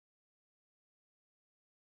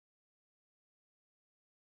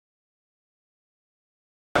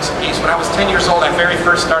geese. When I was 10 years old, I very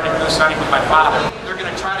first started goose hunting with my father. They're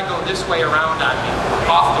going to try to go this way around on me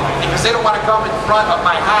often because they don't want to come in front of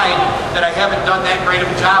my hide that I haven't done that great of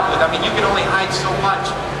a job with. I mean, you can only hide so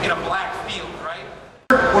much in a black field, right?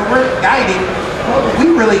 When we're guiding,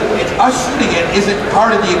 us shooting it isn't part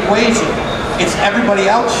of the equation. It's everybody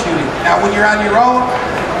else shooting. Now, when you're on your own,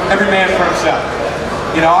 every man for himself.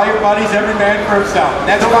 You know, all your buddies, every man for himself. And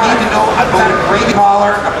that's why you need to know I've got a great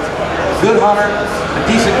caller, a good hunter, a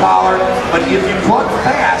decent caller, but if you plug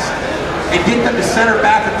fast and get them to center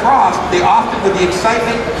back across, they often, with the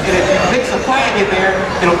excitement, and if you mix a flag in there,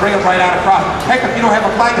 it'll bring them right out across. Heck, if you don't have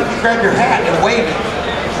a flag, if you grab your hat and wave it,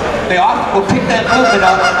 they often will pick that movement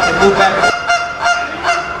up and move back.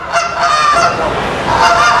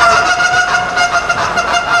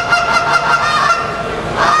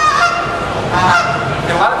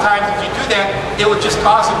 It would just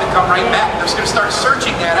cause them to come right back. They're just going to start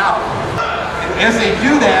searching that out. And as they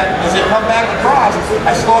do that, as they come back across,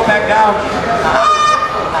 I slow it back down.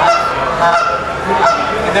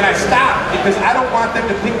 And then I stop because I don't want them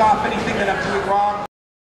to pick off anything that I'm doing wrong.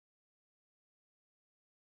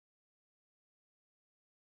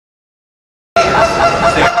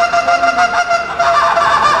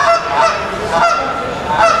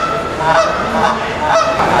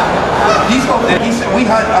 We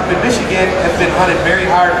hunt up in Michigan have been hunted very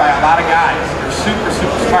hard by a lot of guys. They're super,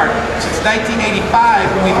 super smart. Since 1985,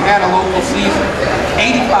 we've had a local season.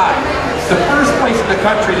 85. It's the first place in the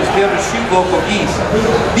country to be able to shoot local geese.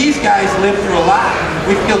 These guys live through a lot.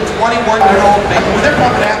 We've killed 21-year-old things. When they're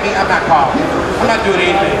coming at me, I'm not calling. I'm not doing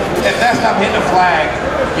anything. At best, I'm hitting a flag.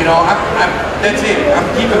 You know, that's it. I'm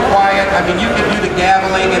keeping quiet. I mean, you can do the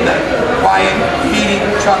gabbling and the quiet feeding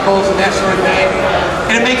chuckles and that sort of thing.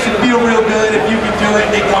 And it makes you feel real good if you can do it.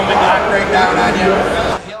 They come and knock right down on you.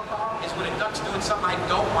 A hail call is when a duck's doing something I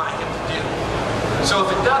don't want him to do. So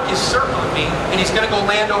if a duck is circling me and he's going to go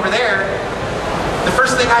land over there, the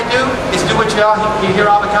first thing I do is do what you hear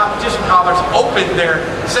all the competition callers open their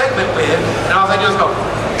segment with, and all I do is go.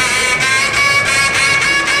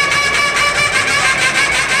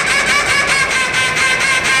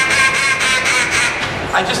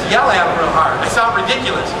 I just yell at them real hard. I sound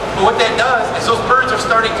ridiculous. But what that does is those birds are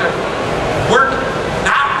starting to work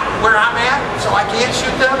not where I'm at, so I can't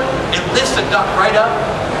shoot them. It lifts the duck right up,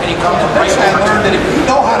 and he comes right over. I learned that if you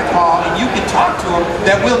know how to call and you can talk to them,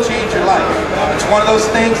 that will change your life. It's one of those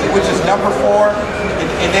things which is number 4,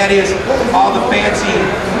 and that is all the fancy,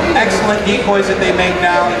 excellent decoys that they make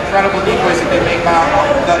now, incredible decoys that they make now,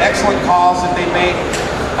 the excellent calls that they make.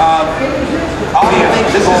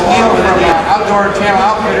 This is Neil from Outdoor Channel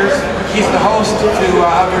Outfitters. He's the host to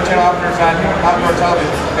Outdoor Channel Outfitters on outdoor television.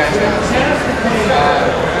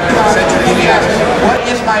 What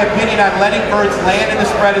is my opinion on letting birds land in the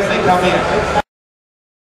spread as they come in?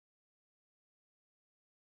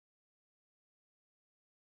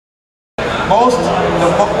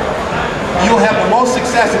 You'll have the most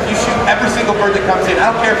success if you shoot every single bird that comes in.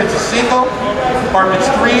 I don't care if it's a single, or if it's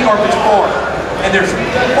 3, or if it's 4. And there's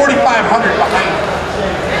 4,500 behind you.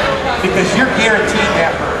 Because you're guaranteed that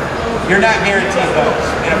bird. You're not guaranteed those.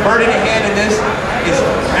 And a bird in a hand in this is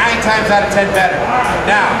 9 times out of 10 better.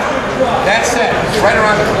 Now, that said, right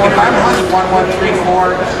around, if I'm hunting 1, 1, 3,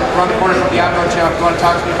 4, around the corner from the Outdoor Channel, if you want to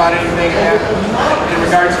talk to me about anything in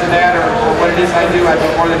regards to that or what it is I do, I'd be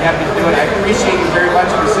more than happy to do it. I appreciate you very much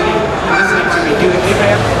for sitting and listening to me. Do you,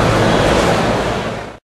 man?